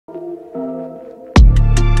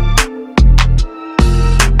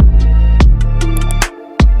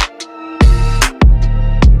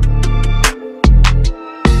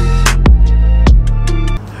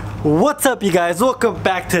What's up, you guys? Welcome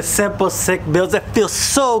back to Simple Sick Builds. It feels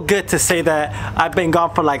so good to say that. I've been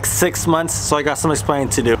gone for like 6 months, so I got some explaining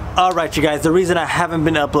to do. Alright, you guys, the reason I haven't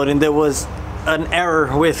been uploading, there was an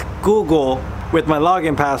error with Google with my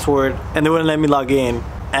login password and they wouldn't let me log in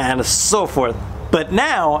and so forth. But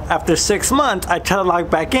now, after 6 months, I tried to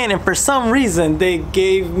log back in and for some reason they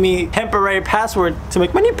gave me temporary password to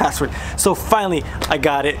make my new password. So finally, I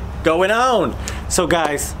got it going on. So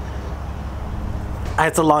guys,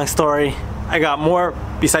 it's a long story. I got more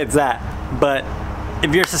besides that, but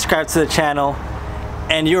if you're subscribed to the channel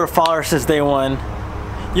and you're a follower since day one,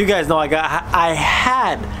 you guys know I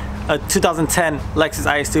had a 2010 Lexus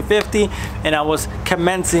IS250 and I was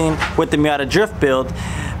commencing with the Miata drift build,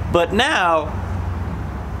 but now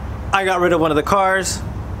I got rid of one of the cars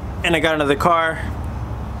and I got another car,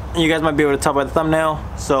 and you guys might be able to tell by the thumbnail.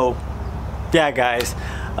 So yeah, guys,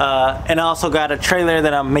 and I also got a trailer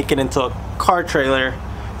that I'm making into a car trailer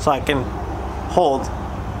so I can hold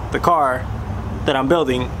the car that I'm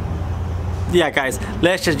building. Yeah, guys,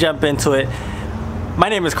 let's just jump into it. My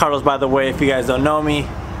name is Carlos, by the way, if you guys don't know me.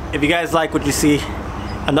 If you guys like what you see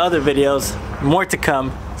on the other videos, more to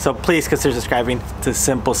come, so please consider subscribing to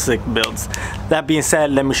Simple Sick Builds. That being said,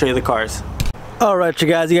 let me show you the cars. Alright, you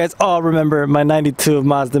guys all remember my 92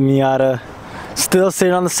 Mazda Miata. Still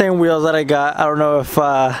sitting on the same wheels that I got. I don't know if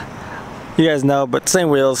you guys know, but same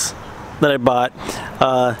wheels that I bought.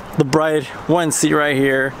 The bright one seat right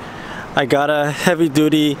here. I got a heavy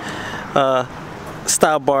duty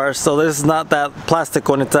style bar, so this is not that plastic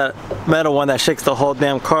one, it's that metal one that shakes the whole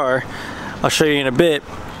damn car. I'll show you in a bit.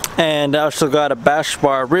 And I also got a bash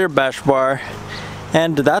bar, rear bash bar,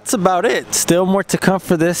 and that's about it. Still more to come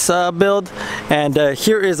for this build. And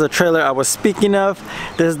here is the trailer I was speaking of.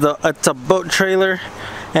 This is it's a boat trailer,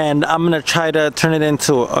 and I'm gonna try to turn it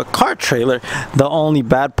into a car trailer. The only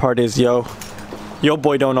bad part is yo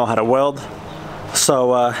boy don't know how to weld.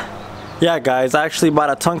 So yeah, guys, I actually bought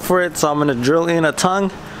a tongue for it, so I'm gonna drill in a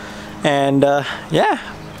tongue, and yeah,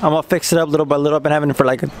 I'm gonna fix it up little by little. I've been having it for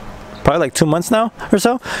like probably like 2 months now or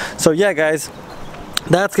so. So yeah, guys,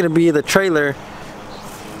 that's gonna be the trailer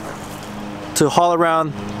to haul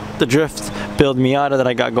around the drift build Miata that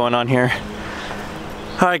I got going on here.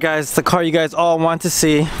 Alright, guys, the car you guys all want to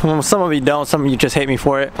see. Well, some of you don't, some of you just hate me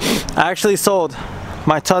for it. I actually sold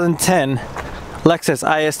my 2010 Lexus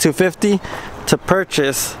IS250 to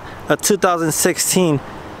purchase a 2016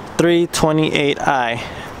 328i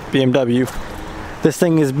BMW. This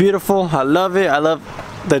thing is beautiful. I love it. I love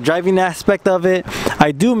the driving aspect of it.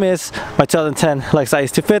 I do miss my 2010 Lexus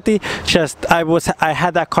IS250. Just I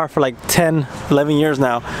had that car for like 10, 11 years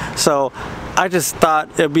now. So I just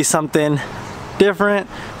thought it'd be something different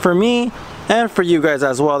for me and for you guys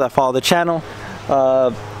as well that follow the channel.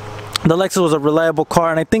 The Lexus was a reliable car,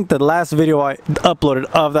 and I think the last video I uploaded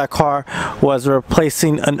of that car was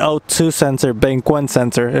replacing an O2 sensor, bank 1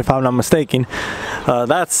 sensor, if I'm not mistaken.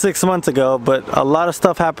 That's 6 months ago, but a lot of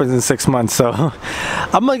stuff happens in 6 months, so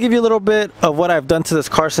I'm gonna give you a little bit of what I've done to this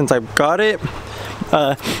car since I got it.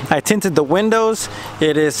 I tinted the windows.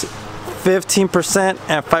 It is 15%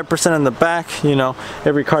 and 5% in the back. You know,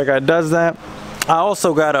 every car guy does that. I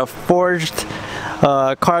also got a forged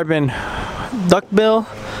carbon duckbill.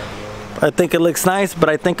 I think it looks nice, but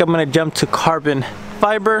I think I'm gonna jump to carbon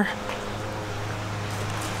fiber.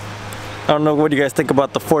 I don't know what you guys think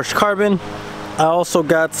about the forged carbon. I also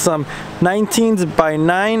got some 19s by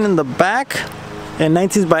 9 in the back and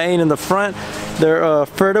 19s by 8 in the front. They're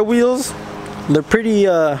Ferda wheels. They're pretty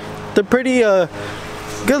good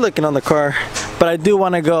looking on the car, but I do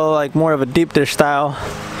want to go like more of a deep dish style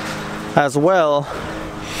as well.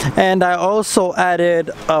 And I also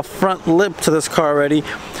added a front lip to this car already.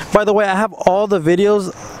 By the way, I have all the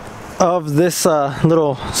videos of this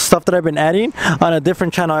little stuff that I've been adding on a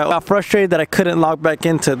different channel. I got frustrated that I couldn't log back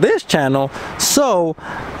into this channel, so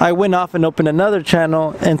I went off and opened another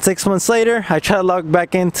channel, and 6 months later I tried to log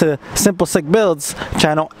back into Simple Sick Builds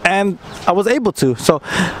channel and I was able to. So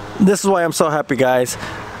this is why I'm so happy, guys.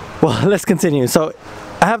 Well, let's continue. So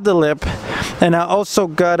I have the lip, and I also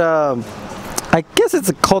got I guess it's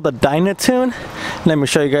called a Dynatune. Let me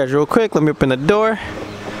show you guys real quick. Let me open the door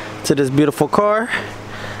to this beautiful car.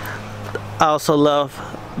 I also love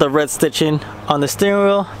the red stitching on the steering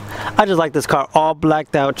wheel. I just like this car all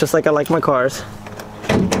blacked out, just like I like my cars.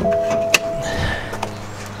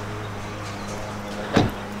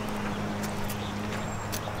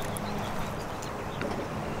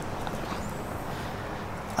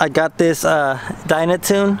 I got this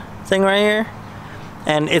Dynatune thing right here,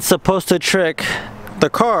 and it's supposed to trick the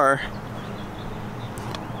car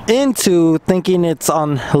into thinking it's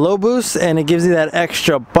on low boost, and it gives you that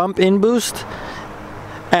extra bump in boost.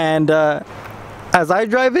 And as I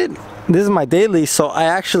drive it, this is my daily, so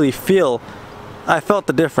I felt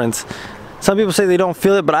the difference. Some people say they don't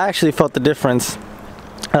feel it, but I actually felt the difference.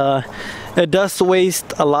 It does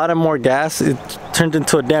waste a lot of more gas. It turns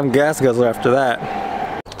into a damn gas guzzler after that.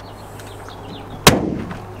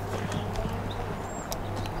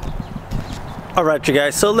 Alright you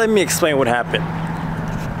guys, so let me explain what happened.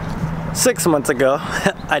 6 months ago,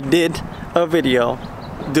 I did a video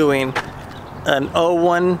doing an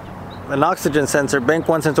O1, an oxygen sensor, bank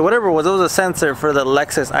 1 sensor, whatever it was a sensor for the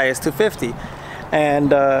Lexus IS250.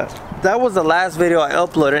 And that was the last video I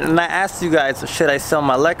uploaded, and I asked you guys, should I sell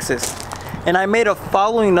my Lexus? And I made a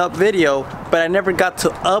following up video, but I never got to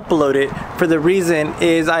upload it for the reason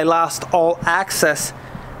is I lost all access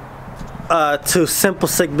to Simple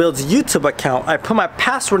Sick Build's YouTube account. I put my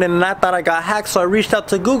password in and I thought I got hacked, so I reached out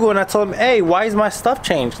to Google and I told them, hey, why is my stuff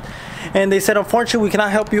changed? And they said, unfortunately, we cannot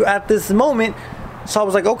help you at this moment. So I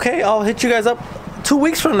was like, okay, I'll hit you guys up 2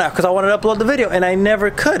 weeks from now because I wanted to upload the video and I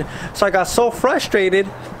never could. So I got so frustrated,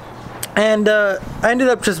 and I ended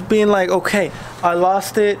up just being like, okay, I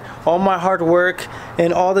lost it, all my hard work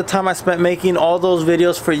and all the time I spent making all those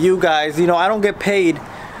videos for you guys. You know, I don't get paid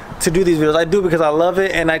to do these videos. I do because I love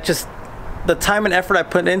it, and I just, the time and effort I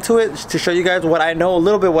put into it to show you guys what I know, a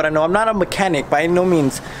little bit what I know. I'm not a mechanic by no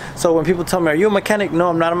means. So when people tell me, are you a mechanic? No,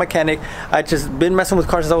 I'm not a mechanic. I just been messing with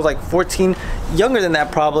cars since I was like 14, younger than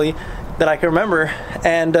that probably, that I can remember.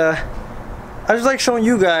 And I just like showing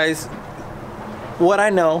you guys what I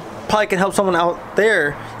know. Probably can help someone out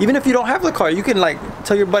there. Even if you don't have the car, you can like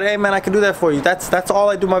tell your buddy, hey man, I can do that for you. That's all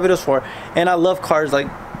I do my videos for. And I love cars like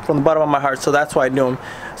from the bottom of my heart, so that's why I do them.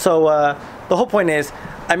 So the whole point is,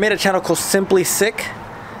 I made a channel called Simply Sick,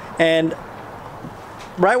 and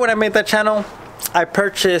right when I made that channel, I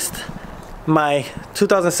purchased my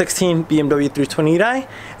 2016 BMW 320i,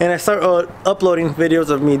 and I started uploading videos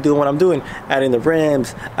of me doing what I'm doing, adding the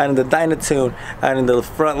rims, adding the Dynatune, adding the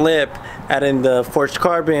front lip, adding the forged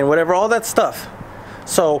carbon, whatever, all that stuff.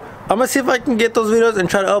 So I'm gonna see if I can get those videos and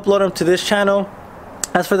try to upload them to this channel.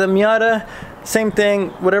 As for the Miata, same thing.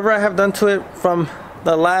 Whatever I have done to it from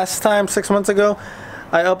the last time 6 months ago,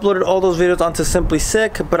 I uploaded all those videos onto Simply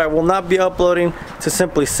Sick, but I will not be uploading to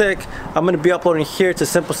Simply Sick. I'm going to be uploading here to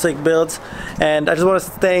Simple Sick Builds. And I just want to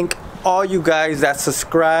thank all you guys that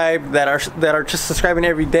subscribe, that are just subscribing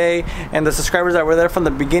every day, and the subscribers that were there from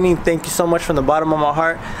the beginning. Thank you so much from the bottom of my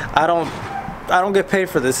heart. I don't get paid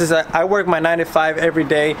for this. I work my 9 to 5 every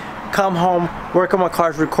day, come home, work on my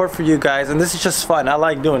cars, record for you guys, and this is just fun. I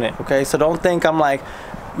like doing it, okay? So don't think I'm like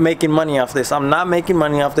making money off this. I'm not making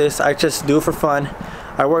money off this. I just do it for fun.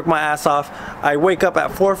 I work my ass off. I wake up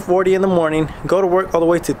at 4:40 in the morning, go to work all the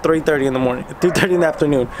way to 3:30 in the morning, 3:30 in the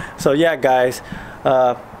afternoon. So yeah, guys,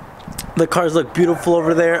 the cars look beautiful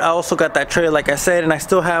over there. I also got that trailer, like I said, and I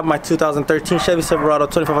still have my 2013 Chevy Silverado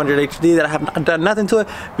 2500 HD that I have done nothing to it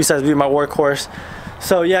besides being my workhorse.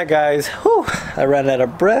 So yeah, guys, whew, I ran out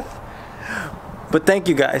of breath. But thank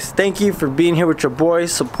you guys. Thank you for being here with your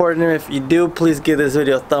boys, supporting them. If you do, please give this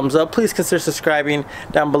video a thumbs up. Please consider subscribing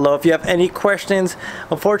down below. If you have any questions,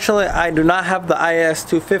 unfortunately, I do not have the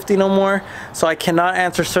IS250 no more, so I cannot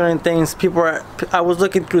answer certain things. I was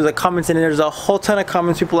looking through the comments, and there's a whole ton of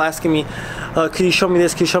comments, people asking me, could you show me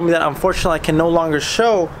this, could you show me that? Unfortunately, I can no longer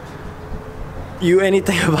show you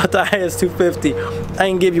anything about the IS250. I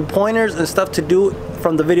can give you pointers and stuff to do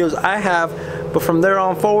from the videos I have, but from there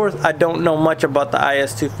on forward, I don't know much about the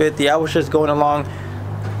IS250. I was just going along.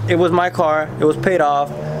 It was my car, it was paid off,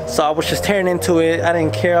 so I was just tearing into it. I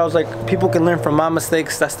didn't care. I was like, people can learn from my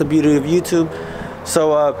mistakes. That's the beauty of YouTube.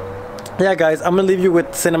 So yeah, guys, I'm gonna leave you with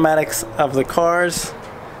cinematics of the cars.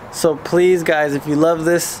 So please, guys, if you love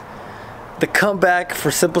this, the comeback for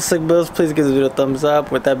Simple Sick Builds, please give the video a thumbs up.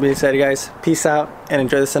 With that being said, guys, peace out and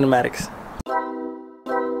enjoy the cinematics.